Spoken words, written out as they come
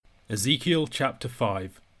Ezekiel chapter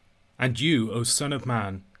 5. And you, O son of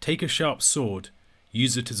man, take a sharp sword,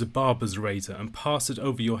 use it as a barber's razor, and pass it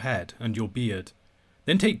over your head and your beard.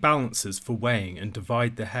 Then take balances for weighing, and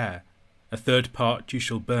divide the hair. A third part you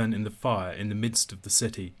shall burn in the fire in the midst of the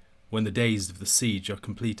city, when the days of the siege are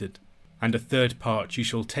completed. And a third part you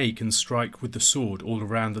shall take and strike with the sword all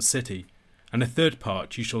around the city. And a third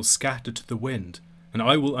part you shall scatter to the wind, and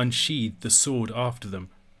I will unsheathe the sword after them.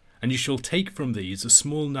 And you shall take from these a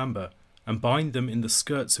small number, and bind them in the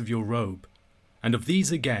skirts of your robe. And of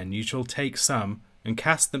these again you shall take some, and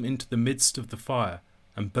cast them into the midst of the fire,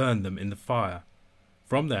 and burn them in the fire.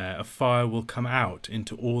 From there a fire will come out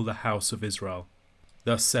into all the house of Israel.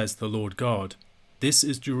 Thus says the Lord God, This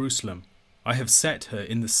is Jerusalem. I have set her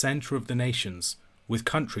in the centre of the nations, with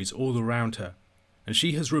countries all around her. And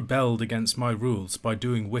she has rebelled against my rules by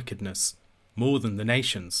doing wickedness, more than the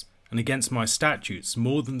nations, and against my statutes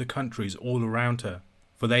more than the countries all around her.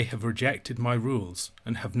 For they have rejected my rules,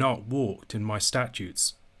 and have not walked in my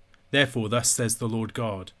statutes. Therefore thus says the Lord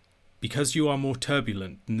God, Because you are more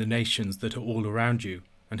turbulent than the nations that are all around you,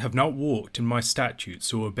 and have not walked in my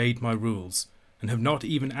statutes or obeyed my rules, and have not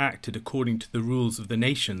even acted according to the rules of the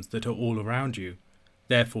nations that are all around you,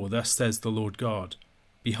 therefore thus says the Lord God,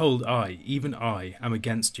 Behold, I, even I, am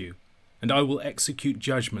against you, and I will execute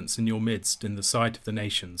judgments in your midst in the sight of the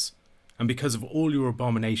nations. And because of all your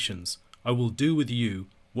abominations, I will do with you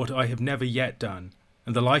what I have never yet done,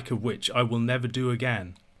 and the like of which I will never do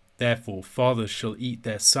again. Therefore fathers shall eat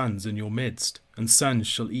their sons in your midst, and sons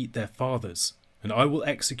shall eat their fathers, and I will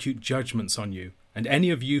execute judgments on you, and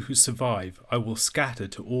any of you who survive I will scatter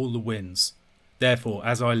to all the winds. Therefore,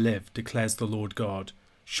 as I live, declares the Lord God,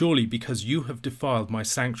 surely because you have defiled my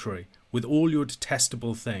sanctuary with all your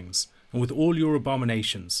detestable things, and with all your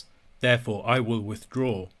abominations, therefore I will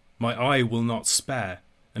withdraw, my eye will not spare,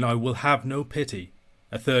 and I will have no pity.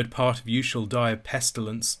 A third part of you shall die of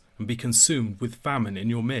pestilence, and be consumed with famine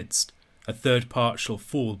in your midst. A third part shall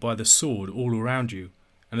fall by the sword all around you,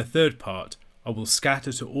 and a third part I will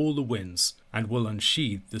scatter to all the winds, and will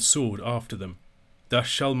unsheathe the sword after them. Thus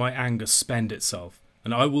shall my anger spend itself,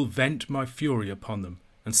 and I will vent my fury upon them,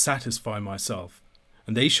 and satisfy myself.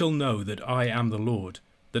 And they shall know that I am the Lord,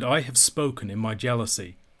 that I have spoken in my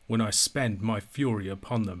jealousy, when I spend my fury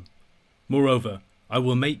upon them. Moreover, I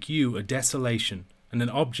will make you a desolation, and an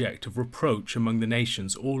object of reproach among the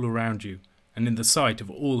nations all around you, and in the sight of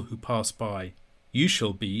all who pass by. You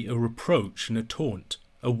shall be a reproach and a taunt,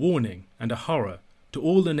 a warning and a horror to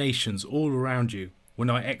all the nations all around you, when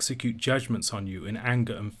I execute judgments on you in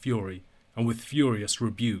anger and fury, and with furious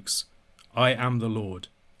rebukes. I am the Lord,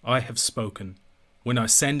 I have spoken, when I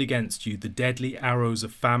send against you the deadly arrows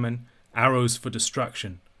of famine, arrows for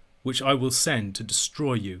destruction, which I will send to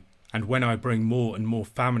destroy you, and when I bring more and more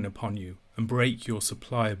famine upon you, and break your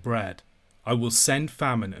supply of bread, I will send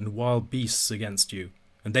famine and wild beasts against you,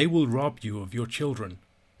 and they will rob you of your children.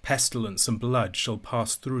 Pestilence and blood shall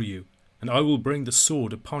pass through you, and I will bring the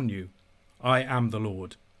sword upon you. I am the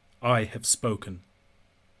Lord, I have spoken.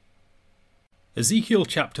 Ezekiel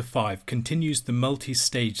chapter 5 continues the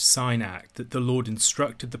multi-stage sign act that the Lord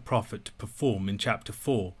instructed the prophet to perform in chapter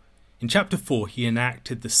 4. In chapter 4 he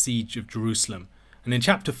enacted the siege of Jerusalem, and in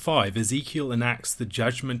chapter 5 Ezekiel enacts the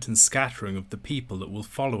judgment and scattering of the people that will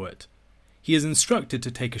follow it. He is instructed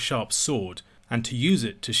to take a sharp sword, and to use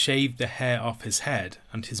it to shave the hair off his head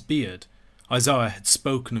and his beard. Isaiah had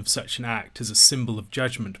spoken of such an act as a symbol of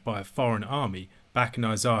judgment by a foreign army back in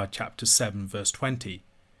Isaiah chapter 7 verse 20.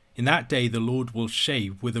 In that day the Lord will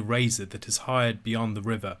shave with a razor that is hired beyond the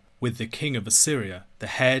river, with the king of Assyria, the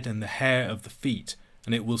head and the hair of the feet,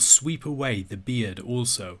 and it will sweep away the beard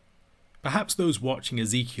also. Perhaps those watching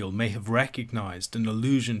Ezekiel may have recognized an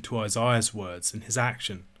allusion to Isaiah's words in his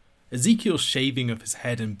action. Ezekiel's shaving of his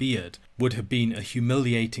head and beard would have been a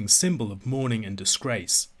humiliating symbol of mourning and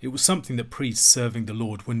disgrace. It was something that priests serving the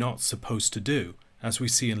Lord were not supposed to do, as we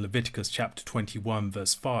see in Leviticus chapter 21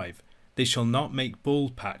 verse 5. They shall not make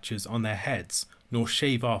bald patches on their heads, nor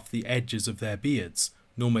shave off the edges of their beards,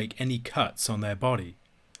 nor make any cuts on their body.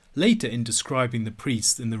 Later, in describing the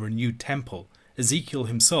priests in the renewed temple, Ezekiel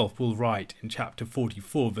himself will write in chapter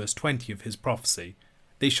 44 verse 20 of his prophecy,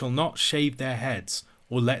 They shall not shave their heads,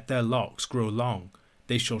 or let their locks grow long.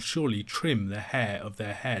 They shall surely trim the hair of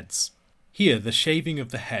their heads. Here the shaving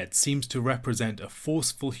of the head seems to represent a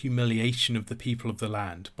forceful humiliation of the people of the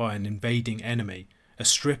land by an invading enemy, a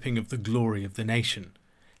stripping of the glory of the nation.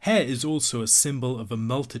 Hair is also a symbol of a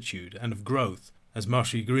multitude and of growth, as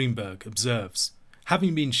Marshy Greenberg observes.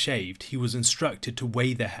 Having been shaved, he was instructed to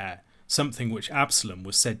weigh the hair, something which Absalom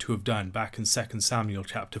was said to have done back in 2 Samuel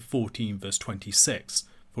chapter 14 verse 26,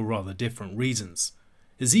 for rather different reasons.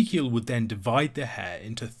 Ezekiel would then divide the hair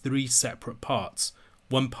into 3 separate parts.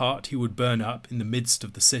 One part he would burn up in the midst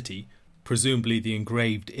of the city, presumably the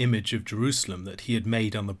engraved image of Jerusalem that he had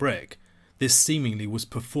made on the brick. This seemingly was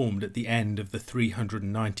performed at the end of the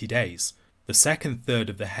 390 days. The second third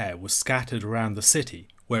of the hair was scattered around the city,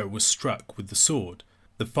 where it was struck with the sword.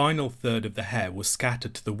 The final third of the hair was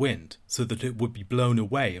scattered to the wind, so that it would be blown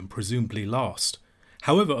away and presumably lost.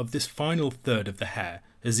 However, of this final third of the hair,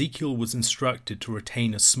 Ezekiel was instructed to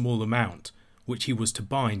retain a small amount, which he was to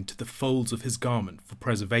bind to the folds of his garment for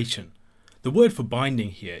preservation. The word for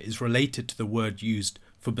binding here is related to the word used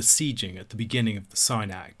for besieging at the beginning of the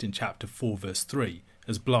Sign Act in chapter 4 verse 3,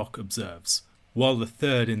 as Bloch observes. While the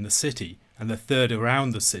third in the city and the third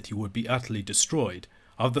around the city would be utterly destroyed,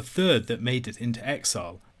 of the third that made it into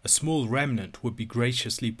exile, a small remnant would be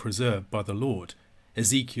graciously preserved by the Lord.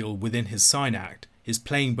 Ezekiel, within his Sign Act, is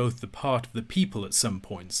playing both the part of the people at some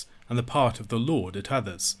points and the part of the Lord at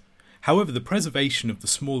others. However, the preservation of the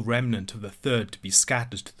small remnant of the third to be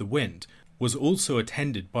scattered to the wind was also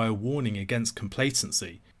attended by a warning against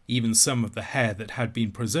complacency. Even some of the hair that had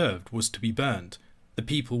been preserved was to be burned. The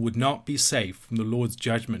people would not be safe from the Lord's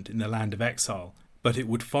judgment in the land of exile, but it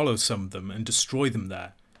would follow some of them and destroy them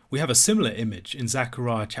there. We have a similar image in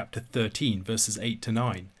Zechariah chapter 13 verses 8 to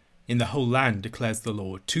 9. In the whole land, declares the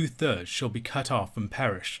Lord, 2/3 shall be cut off and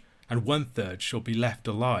perish, and 1/3 shall be left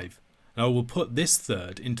alive. And I will put this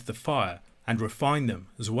third into the fire, and refine them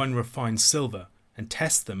as one refines silver, and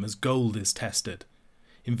test them as gold is tested.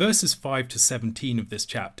 In verses 5 to 17 of this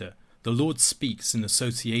chapter, the Lord speaks in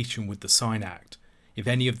association with the Sign Act. If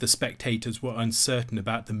any of the spectators were uncertain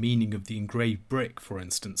about the meaning of the engraved brick, for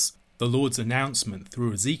instance, the Lord's announcement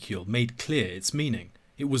through Ezekiel made clear its meaning.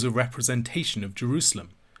 It was a representation of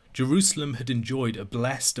Jerusalem. Jerusalem had enjoyed a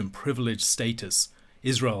blessed and privileged status,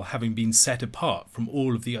 Israel having been set apart from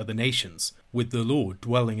all of the other nations, with the Lord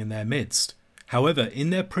dwelling in their midst. However, in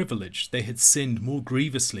their privilege they had sinned more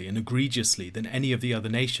grievously and egregiously than any of the other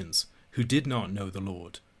nations, who did not know the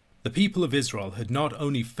Lord. The people of Israel had not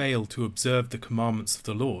only failed to observe the commandments of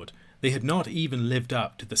the Lord, they had not even lived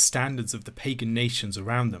up to the standards of the pagan nations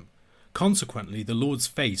around them. Consequently, the Lord's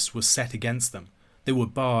face was set against them. They were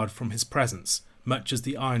barred from his presence, much as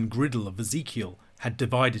the iron griddle of Ezekiel had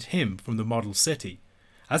divided him from the model city.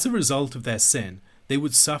 As a result of their sin, they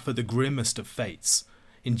would suffer the grimmest of fates.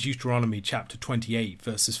 In Deuteronomy chapter 28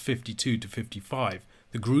 verses 52 to 55,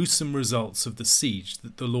 the gruesome results of the siege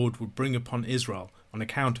that the Lord would bring upon Israel on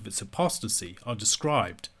account of its apostasy are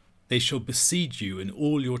described. They shall besiege you in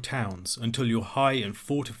all your towns until your high and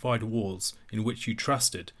fortified walls, in which you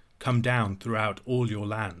trusted, come down throughout all your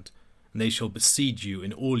land. And they shall besiege you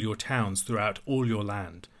in all your towns throughout all your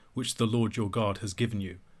land, which the Lord your God has given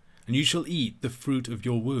you. And you shall eat the fruit of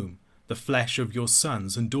your womb, the flesh of your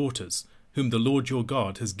sons and daughters, whom the Lord your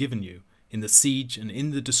God has given you, in the siege and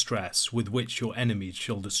in the distress with which your enemies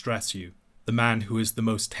shall distress you. The man who is the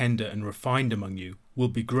most tender and refined among you will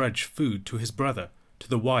begrudge food to his brother, to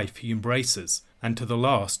the wife he embraces, and to the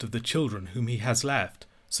last of the children whom he has left,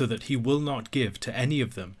 so that he will not give to any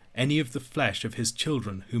of them any of the flesh of his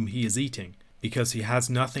children whom he is eating, because he has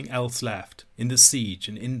nothing else left, in the siege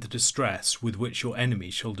and in the distress with which your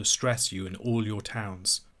enemy shall distress you in all your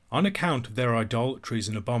towns. On account of their idolatries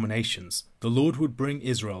and abominations, the Lord would bring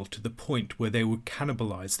Israel to the point where they would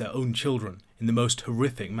cannibalize their own children in the most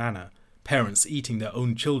horrific manner. Parents eating their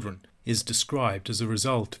own children is described as a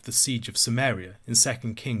result of the siege of Samaria in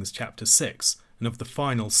 2 Kings chapter 6, and of the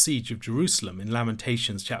final siege of Jerusalem in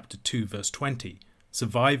Lamentations chapter 2 verse 20.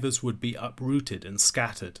 Survivors would be uprooted and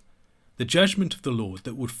scattered. The judgment of the Lord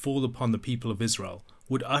that would fall upon the people of Israel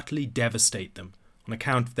would utterly devastate them on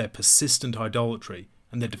account of their persistent idolatry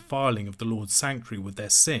and their defiling of the Lord's sanctuary with their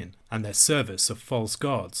sin and their service of false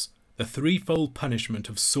gods. The threefold punishment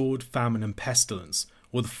of sword, famine and pestilence,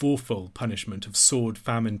 or the fourfold punishment of sword,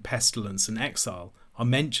 famine, pestilence and exile, are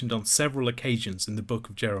mentioned on several occasions in the book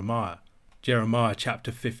of Jeremiah. Jeremiah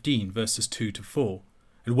chapter 15 verses 2 to 4.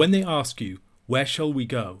 And when they ask you, where shall we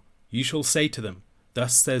go? You shall say to them,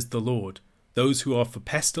 thus says the Lord, those who are for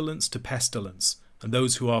pestilence to pestilence, and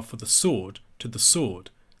those who are for the sword to the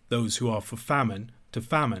sword, those who are for famine to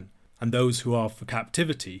famine, and those who are for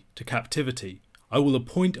captivity to captivity. I will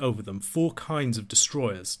appoint over them 4 kinds of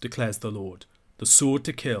destroyers, declares the Lord, the sword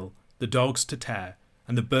to kill, the dogs to tear,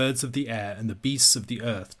 and the birds of the air and the beasts of the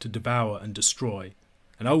earth to devour and destroy.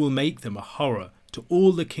 And I will make them a horror to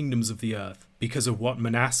all the kingdoms of the earth, because of what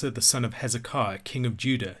Manasseh the son of Hezekiah, king of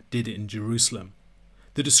Judah, did in Jerusalem.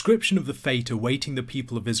 The description of the fate awaiting the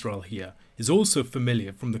people of Israel here is also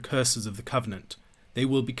familiar from the curses of the covenant. They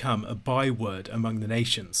will become a byword among the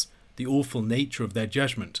nations. The awful nature of their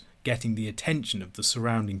judgment getting the attention of the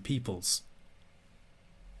surrounding peoples.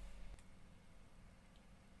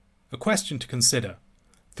 A question to consider.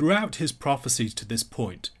 Throughout his prophecies to this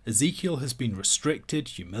point, Ezekiel has been restricted,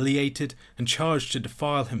 humiliated, and charged to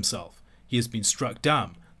defile himself. He has been struck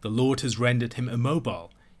dumb. The Lord has rendered him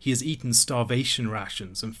immobile. He has eaten starvation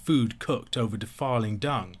rations and food cooked over defiling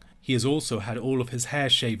dung. He has also had all of his hair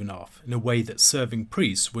shaven off in a way that serving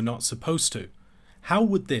priests were not supposed to. How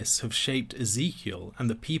would this have shaped Ezekiel and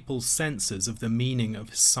the people's senses of the meaning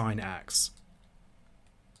of his sign acts?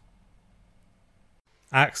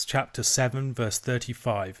 Acts chapter 7 verse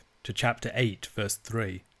 35 to chapter 8 verse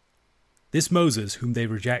 3. This Moses whom they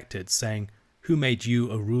rejected, saying, "Who made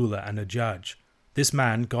you a ruler and a judge?" This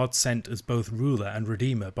man God sent as both ruler and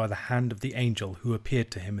redeemer by the hand of the angel who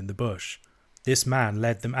appeared to him in the bush. This man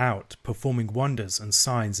led them out, performing wonders and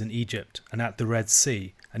signs in Egypt and at the Red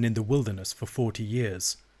Sea and in the wilderness for 40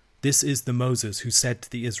 years. This is the Moses who said to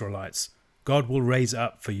the Israelites, "God will raise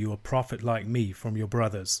up for you a prophet like me from your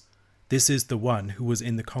brothers." This is the one who was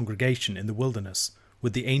in the congregation in the wilderness,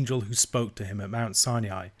 with the angel who spoke to him at Mount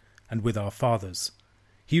Sinai, and with our fathers.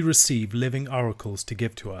 He received living oracles to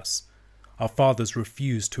give to us. Our fathers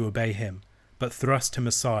refused to obey him, but thrust him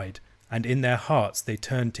aside, and in their hearts they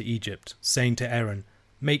turned to Egypt, saying to Aaron,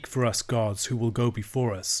 "Make for us gods who will go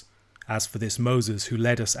before us. As for this Moses who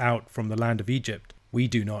led us out from the land of Egypt, we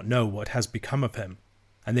do not know what has become of him."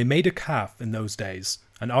 And they made a calf in those days,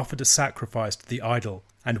 and offered a sacrifice to the idol,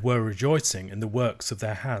 and were rejoicing in the works of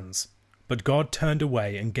their hands. But God turned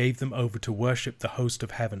away and gave them over to worship the host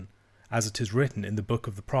of heaven, as it is written in the book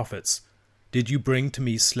of the prophets, "Did you bring to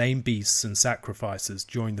me slain beasts and sacrifices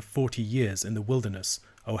during the 40 years in the wilderness,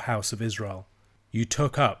 O house of Israel? You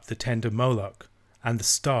took up the tent of Moloch, and the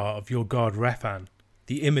star of your god Rephan,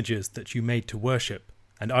 the images that you made to worship,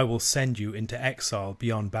 and I will send you into exile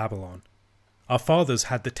beyond Babylon." Our fathers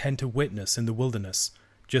had the tent of witness in the wilderness,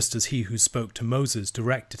 just as he who spoke to Moses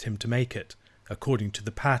directed him to make it, according to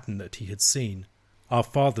the pattern that he had seen. Our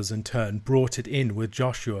fathers in turn brought it in with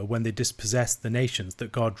Joshua when they dispossessed the nations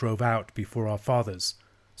that God drove out before our fathers.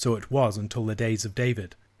 So it was until the days of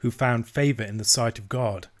David, who found favor in the sight of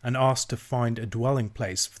God and asked to find a dwelling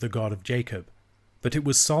place for the God of Jacob. But it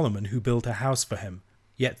was Solomon who built a house for him.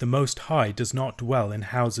 Yet the Most High does not dwell in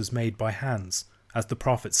houses made by hands, as the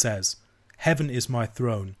prophet says, "Heaven is my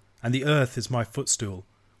throne, and the earth is my footstool.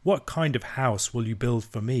 What kind of house will you build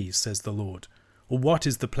for me, says the Lord? Or what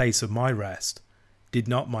is the place of my rest? Did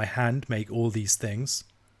not my hand make all these things?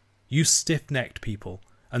 You stiff-necked people,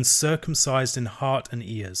 uncircumcised in heart and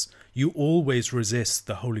ears, you always resist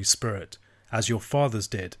the Holy Spirit. As your fathers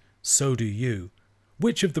did, so do you.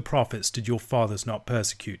 Which of the prophets did your fathers not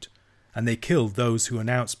persecute? And they killed those who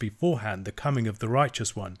announced beforehand the coming of the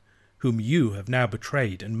righteous one, whom you have now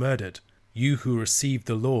betrayed and murdered. You who received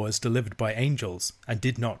the law as delivered by angels, and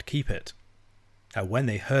did not keep it." Now when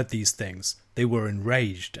they heard these things, they were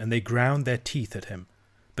enraged, and they ground their teeth at him.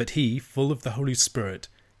 But he, full of the Holy Spirit,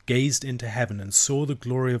 gazed into heaven and saw the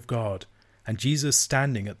glory of God, and Jesus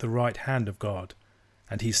standing at the right hand of God.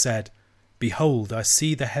 And he said, "Behold, I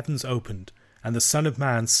see the heavens opened, and the Son of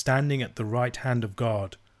Man standing at the right hand of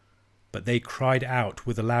God." But they cried out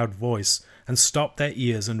with a loud voice, and stopped their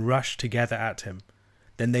ears, and rushed together at him.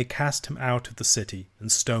 Then they cast him out of the city,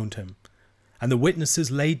 and stoned him. And the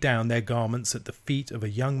witnesses laid down their garments at the feet of a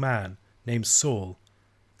young man named Saul.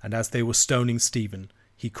 And as they were stoning Stephen,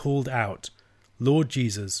 he called out, "Lord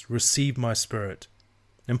Jesus, receive my spirit."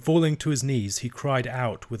 And falling to his knees, he cried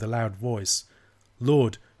out with a loud voice,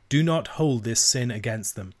 "Lord, do not hold this sin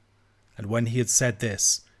against them." And when he had said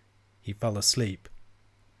this, he fell asleep.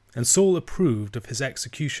 And Saul approved of his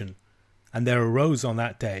execution. And there arose on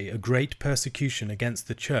that day a great persecution against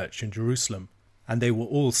the church in Jerusalem, and they were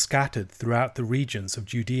all scattered throughout the regions of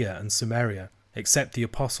Judea and Samaria, except the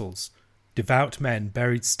apostles. Devout men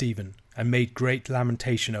buried Stephen, and made great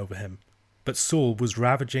lamentation over him. But Saul was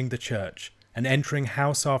ravaging the church, and entering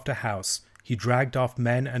house after house, he dragged off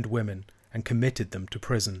men and women, and committed them to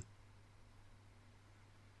prison.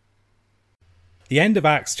 The end of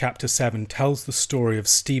Acts chapter 7 tells the story of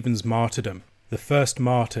Stephen's martyrdom, the first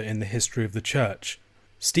martyr in the history of the church.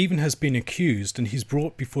 Stephen has been accused, and he's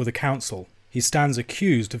brought before the council. He stands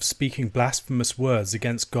accused of speaking blasphemous words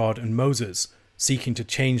against God and Moses, seeking to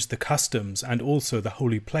change the customs and also the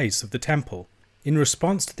holy place of the temple. In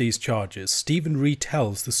response to these charges, Stephen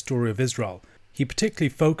retells the story of Israel. He particularly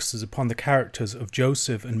focuses upon the characters of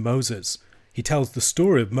Joseph and Moses. He tells the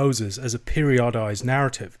story of Moses as a periodized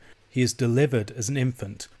narrative. He is delivered as an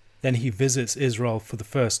infant. Then he visits Israel for the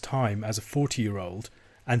first time as a 40-year-old,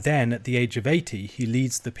 and then at the age of 80 he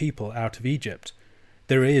leads the people out of Egypt.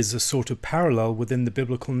 There is a sort of parallel within the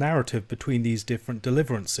biblical narrative between these different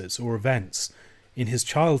deliverances or events. In his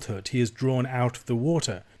childhood, he is drawn out of the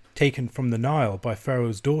water, taken from the Nile by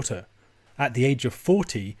Pharaoh's daughter. At the age of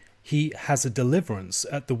 40, he has a deliverance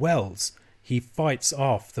at the wells. He fights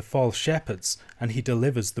off the false shepherds and he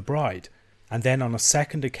delivers the bride. And then on a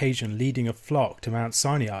second occasion leading a flock to Mount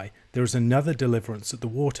Sinai, there is another deliverance at the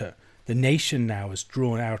water. The nation now is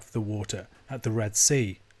drawn out of the water at the Red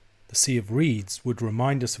Sea. The Sea of Reeds would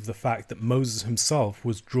remind us of the fact that Moses himself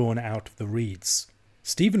was drawn out of the reeds.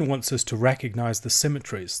 Stephen wants us to recognize the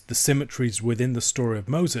symmetries within the story of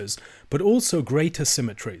Moses, but also greater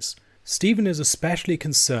symmetries. Stephen is especially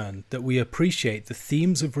concerned that we appreciate the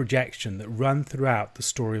themes of rejection that run throughout the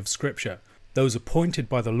story of Scripture. Those appointed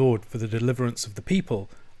by the Lord for the deliverance of the people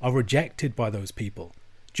are rejected by those people.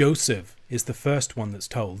 Joseph is the first one that's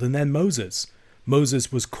told, and then Moses.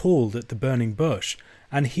 Moses was called at the burning bush,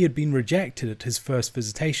 and he had been rejected at his first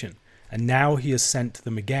visitation, and now he is sent to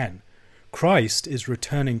them again. Christ is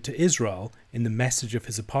returning to Israel in the message of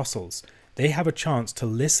his apostles. They have a chance to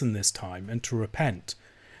listen this time and to repent.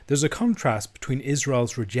 There's a contrast between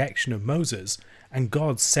Israel's rejection of Moses and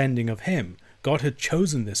God's sending of him. God had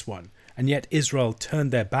chosen this one, and yet Israel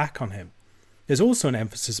turned their back on him. There's also an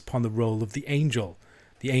emphasis upon the role of the angel.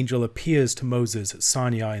 The angel appears to Moses at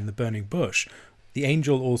Sinai in the burning bush. The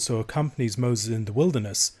angel also accompanies Moses in the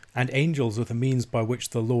wilderness, and angels are the means by which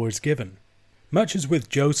the law is given. Much as with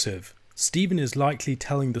Joseph, Stephen is likely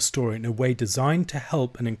telling the story in a way designed to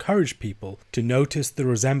help and encourage people to notice the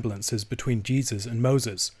resemblances between Jesus and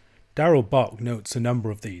Moses. Darrell Bock notes a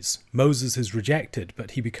number of these. Moses is rejected,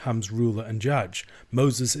 but he becomes ruler and judge.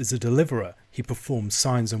 Moses is a deliverer. He performs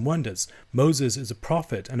signs and wonders. Moses is a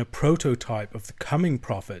prophet and a prototype of the coming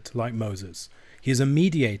prophet like Moses. He is a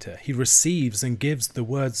mediator. He receives and gives the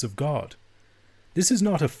words of God. This is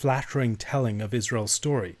not a flattering telling of Israel's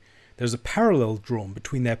story. There's a parallel drawn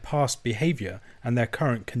between their past behavior and their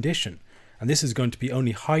current condition, and this is going to be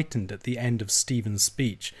only heightened at the end of Stephen's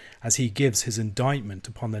speech as he gives his indictment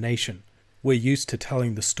upon the nation. We're used to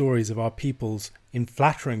telling the stories of our peoples in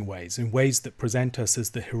flattering ways, in ways that present us as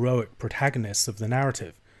the heroic protagonists of the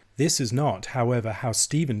narrative. This is not, however, how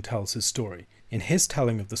Stephen tells his story. In his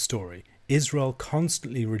telling of the story, Israel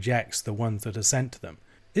constantly rejects the ones that are sent to them.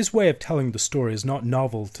 This way of telling the story is not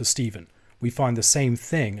novel to Stephen. We find the same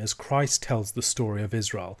thing as Christ tells the story of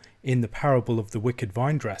Israel in the parable of the wicked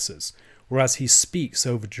vine dressers, or as he speaks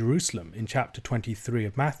over Jerusalem in chapter 23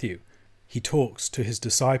 of Matthew. He talks to his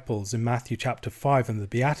disciples in Matthew chapter 5 and the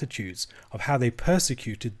Beatitudes of how they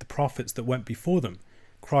persecuted the prophets that went before them.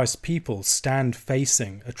 Christ's people stand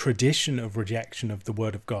facing a tradition of rejection of the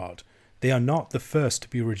word of God. They are not the first to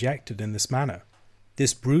be rejected in this manner.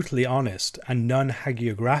 This brutally honest and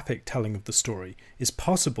non-hagiographic telling of the story is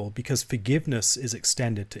possible because forgiveness is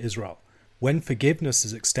extended to Israel. When forgiveness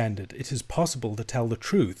is extended, it is possible to tell the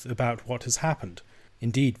truth about what has happened.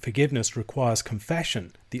 Indeed, forgiveness requires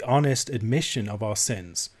confession, the honest admission of our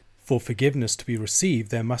sins. For forgiveness to be received,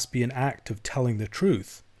 there must be an act of telling the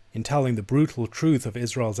truth. In telling the brutal truth of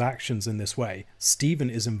Israel's actions in this way, Stephen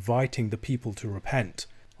is inviting the people to repent.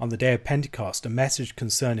 On the day of Pentecost, a message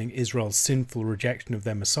concerning Israel's sinful rejection of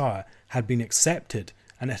their Messiah had been accepted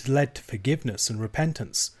and had led to forgiveness and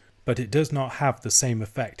repentance, but it does not have the same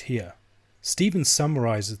effect here. Stephen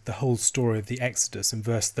summarizes the whole story of the Exodus in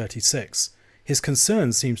verse 36. His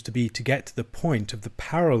concern seems to be to get to the point of the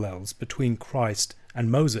parallels between Christ and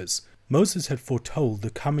Moses. Moses had foretold the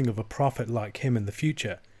coming of a prophet like him in the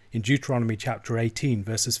future. In Deuteronomy chapter 18,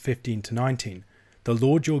 verses 15 to 19, "The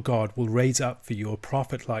Lord your God will raise up for you a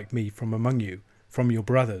prophet like me from among you, from your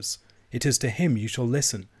brothers. It is to him you shall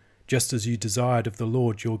listen, just as you desired of the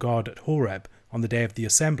Lord your God at Horeb on the day of the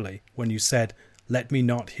assembly, when you said, 'Let me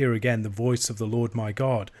not hear again the voice of the Lord my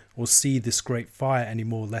God, or see this great fire any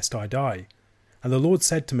more, lest I die.' And the Lord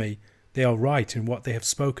said to me, 'They are right in what they have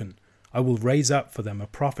spoken. I will raise up for them a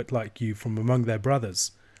prophet like you from among their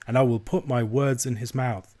brothers, and I will put my words in his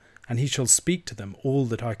mouth, and he shall speak to them all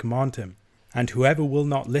that I command him. And whoever will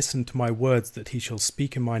not listen to my words that he shall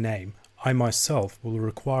speak in my name, I myself will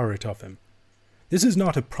require it of him." This is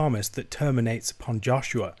not a promise that terminates upon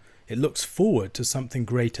Joshua. It looks forward to something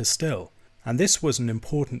greater still. And this was an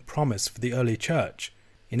important promise for the early church.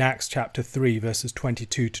 In Acts chapter 3, verses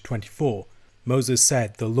 22 to 24, Moses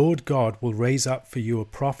said, "The Lord God will raise up for you a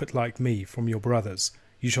prophet like me from your brothers.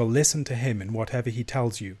 You shall listen to him in whatever he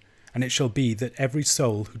tells you. And it shall be that every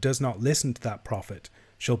soul who does not listen to that prophet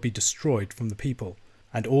shall be destroyed from the people.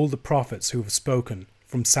 And all the prophets who have spoken,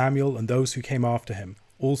 from Samuel and those who came after him,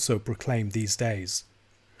 also proclaim these days."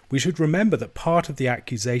 We should remember that part of the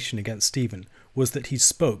accusation against Stephen was that he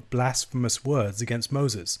spoke blasphemous words against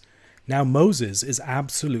Moses. Now Moses is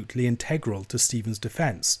absolutely integral to Stephen's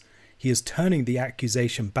defense. He is turning the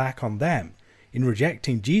accusation back on them. In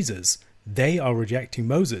rejecting Jesus, they are rejecting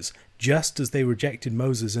Moses, just as they rejected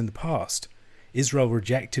Moses in the past. Israel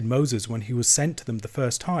rejected Moses when he was sent to them the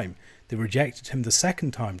first time. They rejected him the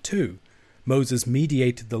second time too. Moses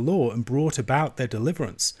mediated the law and brought about their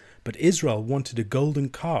deliverance, but Israel wanted a golden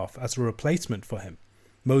calf as a replacement for him.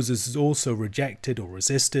 Moses is also rejected or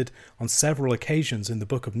resisted on several occasions in the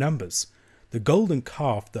book of Numbers. The golden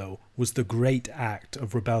calf, though, was the great act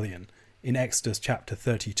of rebellion in Exodus chapter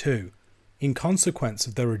 32. In consequence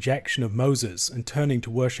of their rejection of Moses and turning to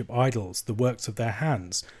worship idols, the works of their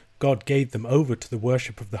hands, God gave them over to the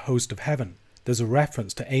worship of the host of heaven. There's a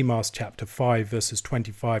reference to Amos chapter 5 verses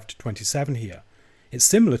 25 to 27 here. It's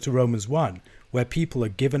similar to Romans 1, where people are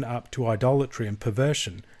given up to idolatry and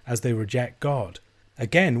perversion as they reject God.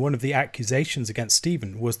 Again, one of the accusations against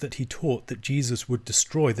Stephen was that he taught that Jesus would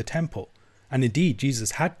destroy the temple. And indeed,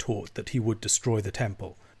 Jesus had taught that he would destroy the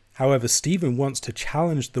temple. However, Stephen wants to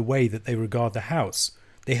challenge the way that they regard the house.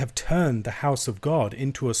 They have turned the house of God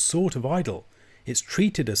into a sort of idol. It's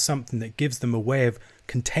treated as something that gives them a way of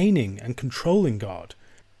containing and controlling God.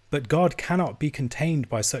 But God cannot be contained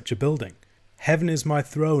by such a building. Heaven is my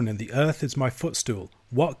throne and the earth is my footstool.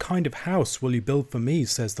 What kind of house will you build for me,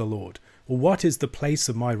 says the Lord? Or what is the place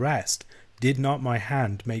of my rest? Did not my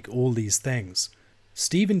hand make all these things?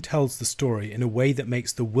 Stephen tells the story in a way that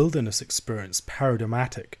makes the wilderness experience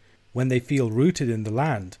paradigmatic. When they feel rooted in the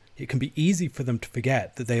land, it can be easy for them to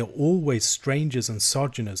forget that they are always strangers and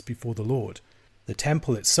sojourners before the Lord. The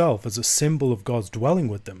temple itself, as a symbol of God's dwelling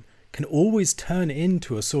with them, can always turn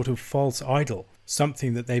into a sort of false idol,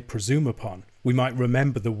 something that they presume upon. We might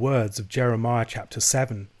remember the words of Jeremiah chapter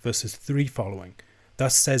 7, verses 3 following.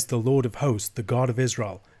 Thus says the Lord of hosts, the God of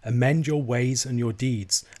Israel, amend your ways and your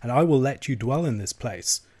deeds, and I will let you dwell in this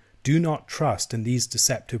place. Do not trust in these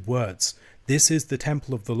deceptive words. This is the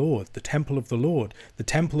temple of the Lord, the temple of the Lord, the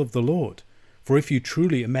temple of the Lord. For if you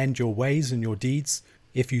truly amend your ways and your deeds,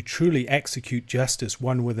 if you truly execute justice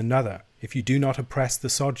one with another, if you do not oppress the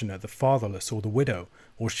sojourner, the fatherless, or the widow,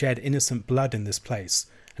 or shed innocent blood in this place,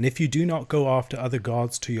 and if you do not go after other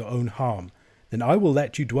gods to your own harm, then I will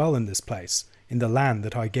let you dwell in this place, in the land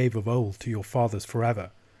that I gave of old to your fathers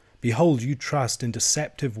forever. Behold, you trust in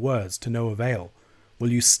deceptive words to no avail.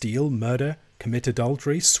 Will you steal, murder, commit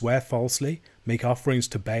adultery, swear falsely, make offerings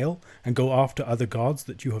to Baal, and go after other gods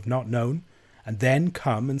that you have not known, and then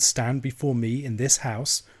come and stand before me in this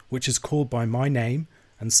house, which is called by my name,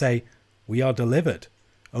 and say, We are delivered,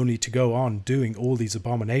 only to go on doing all these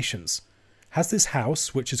abominations? Has this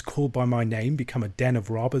house, which is called by my name, become a den of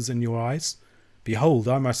robbers in your eyes? Behold,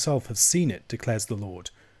 I myself have seen it, declares the Lord.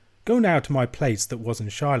 Go now to my place that was in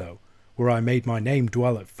Shiloh, where I made my name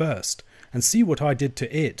dwell at first, and see what I did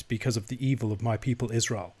to it because of the evil of my people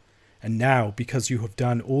Israel. And now, because you have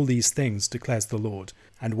done all these things, declares the Lord,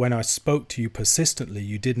 and when I spoke to you persistently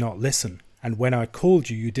you did not listen, and when I called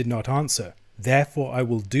you you did not answer, therefore I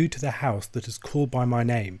will do to the house that is called by my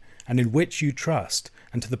name, and in which you trust,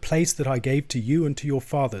 and to the place that I gave to you and to your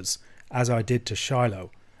fathers, as I did to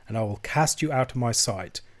Shiloh, and I will cast you out of my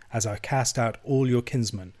sight, as I cast out all your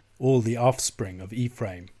kinsmen, all the offspring of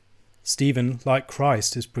Ephraim. Stephen, like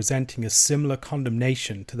Christ, is presenting a similar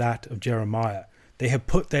condemnation to that of Jeremiah. They have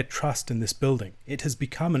put their trust in this building. It has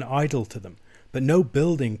become an idol to them, but no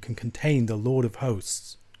building can contain the Lord of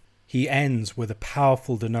hosts. He ends with a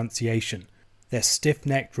powerful denunciation. Their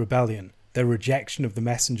stiff-necked rebellion, their rejection of the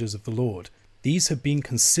messengers of the Lord, these have been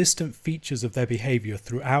consistent features of their behavior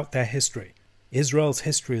throughout their history. Israel's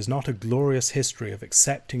history is not a glorious history of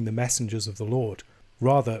accepting the messengers of the Lord.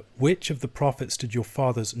 Rather, which of the prophets did your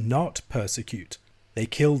fathers not persecute? They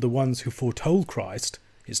killed the ones who foretold Christ.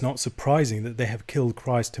 It's not surprising that they have killed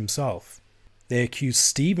Christ himself. They accuse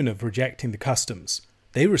Stephen of rejecting the customs.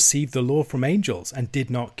 They received the law from angels and did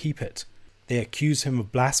not keep it. They accuse him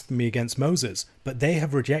of blasphemy against Moses, but they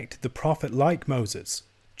have rejected the prophet like Moses,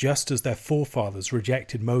 just as their forefathers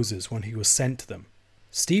rejected Moses when he was sent to them.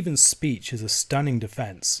 Stephen's speech is a stunning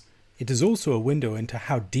defense. It is also a window into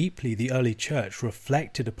how deeply the early church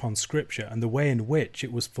reflected upon Scripture and the way in which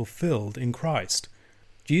it was fulfilled in Christ.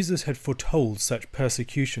 Jesus had foretold such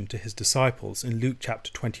persecution to his disciples in Luke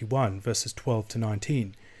chapter 21, verses 12 to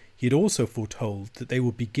 19. He had also foretold that they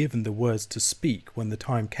would be given the words to speak when the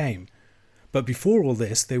time came. But before all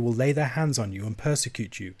this, they will lay their hands on you and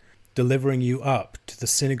persecute you, delivering you up to the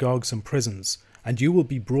synagogues and prisons, and you will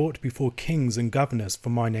be brought before kings and governors for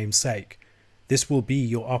my name's sake. This will be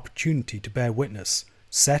your opportunity to bear witness.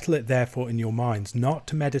 Settle it therefore in your minds not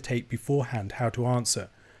to meditate beforehand how to answer,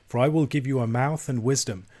 For I will give you a mouth and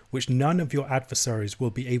wisdom, which none of your adversaries will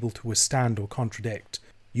be able to withstand or contradict.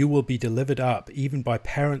 You will be delivered up even by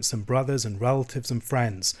parents and brothers and relatives and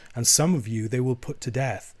friends, and some of you they will put to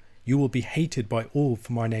death. You will be hated by all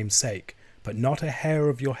for my name's sake, but not a hair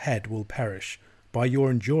of your head will perish. By your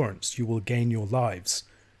endurance you will gain your lives.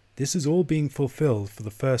 This is all being fulfilled for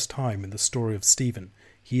the first time in the story of Stephen.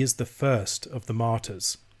 He is the first of the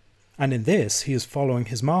martyrs. And in this he is following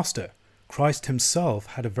his master. Christ himself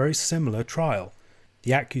had a very similar trial.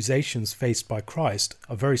 The accusations faced by Christ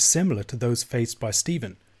are very similar to those faced by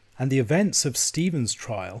Stephen. And the events of Stephen's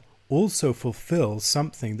trial also fulfill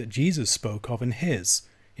something that Jesus spoke of in his.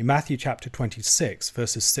 In Matthew chapter 26,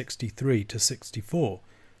 verses 63 to 64.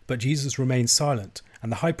 But Jesus remained silent,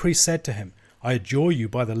 and the high priest said to him, I adjure you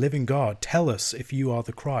by the living God, tell us if you are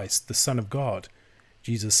the Christ, the Son of God.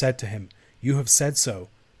 Jesus said to him, You have said so,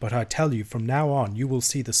 but I tell you, from now on you will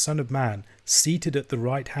see the Son of Man seated at the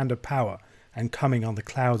right hand of power and coming on the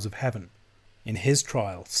clouds of heaven. In his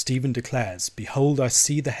trial, Stephen declares, Behold, I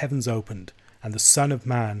see the heavens opened, and the Son of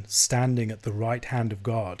Man standing at the right hand of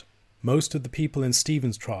God. Most of the people in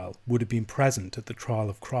Stephen's trial would have been present at the trial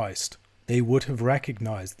of Christ. They would have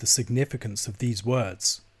recognized the significance of these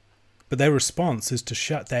words. But their response is to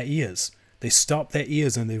shut their ears. They stop their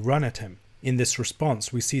ears and they run at him. In this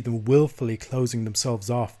response, we see them willfully closing themselves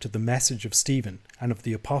off to the message of Stephen and of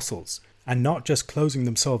the apostles, and not just closing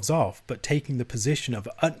themselves off, but taking the position of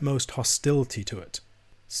utmost hostility to it.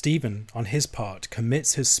 Stephen, on his part,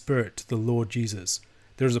 commits his spirit to the Lord Jesus.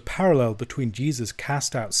 There is a parallel between Jesus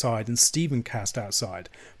cast outside and Stephen cast outside.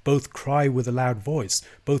 Both cry with a loud voice,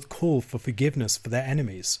 both call for forgiveness for their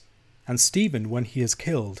enemies. And Stephen, when he is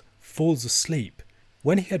killed, falls asleep.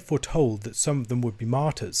 When he had foretold that some of them would be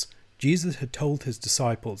martyrs, Jesus had told his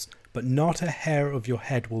disciples, But not a hair of your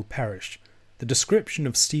head will perish. The description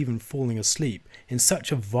of Stephen falling asleep in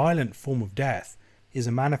such a violent form of death is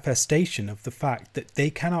a manifestation of the fact that they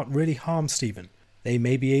cannot really harm Stephen. They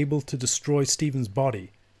may be able to destroy Stephen's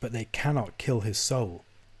body, but they cannot kill his soul.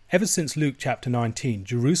 Ever since Luke chapter 19,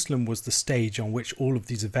 Jerusalem was the stage on which all of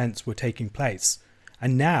these events were taking place.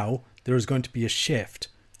 And now there is going to be a shift.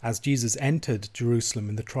 As Jesus entered Jerusalem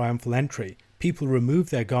in the triumphal entry, people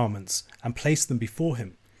removed their garments and placed them before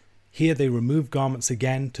him. Here they remove garments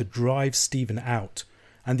again to drive Stephen out,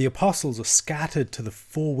 and the apostles are scattered to the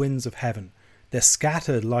four winds of heaven. They're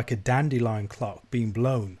scattered like a dandelion clock being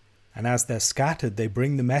blown, and as they're scattered they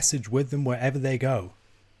bring the message with them wherever they go.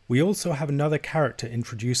 We also have another character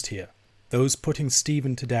introduced here. Those putting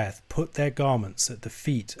Stephen to death put their garments at the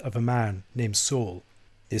feet of a man named Saul.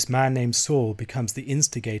 This man named Saul becomes the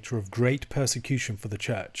instigator of great persecution for the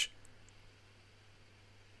church.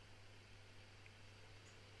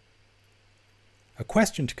 A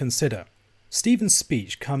question to consider. Stephen's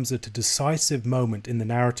speech comes at a decisive moment in the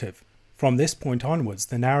narrative. From this point onwards,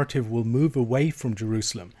 the narrative will move away from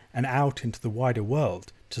Jerusalem and out into the wider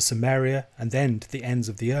world, to Samaria and then to the ends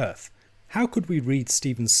of the earth. How could we read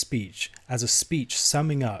Stephen's speech as a speech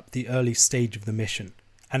summing up the early stage of the mission,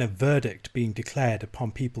 and a verdict being declared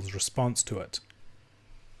upon people's response to it?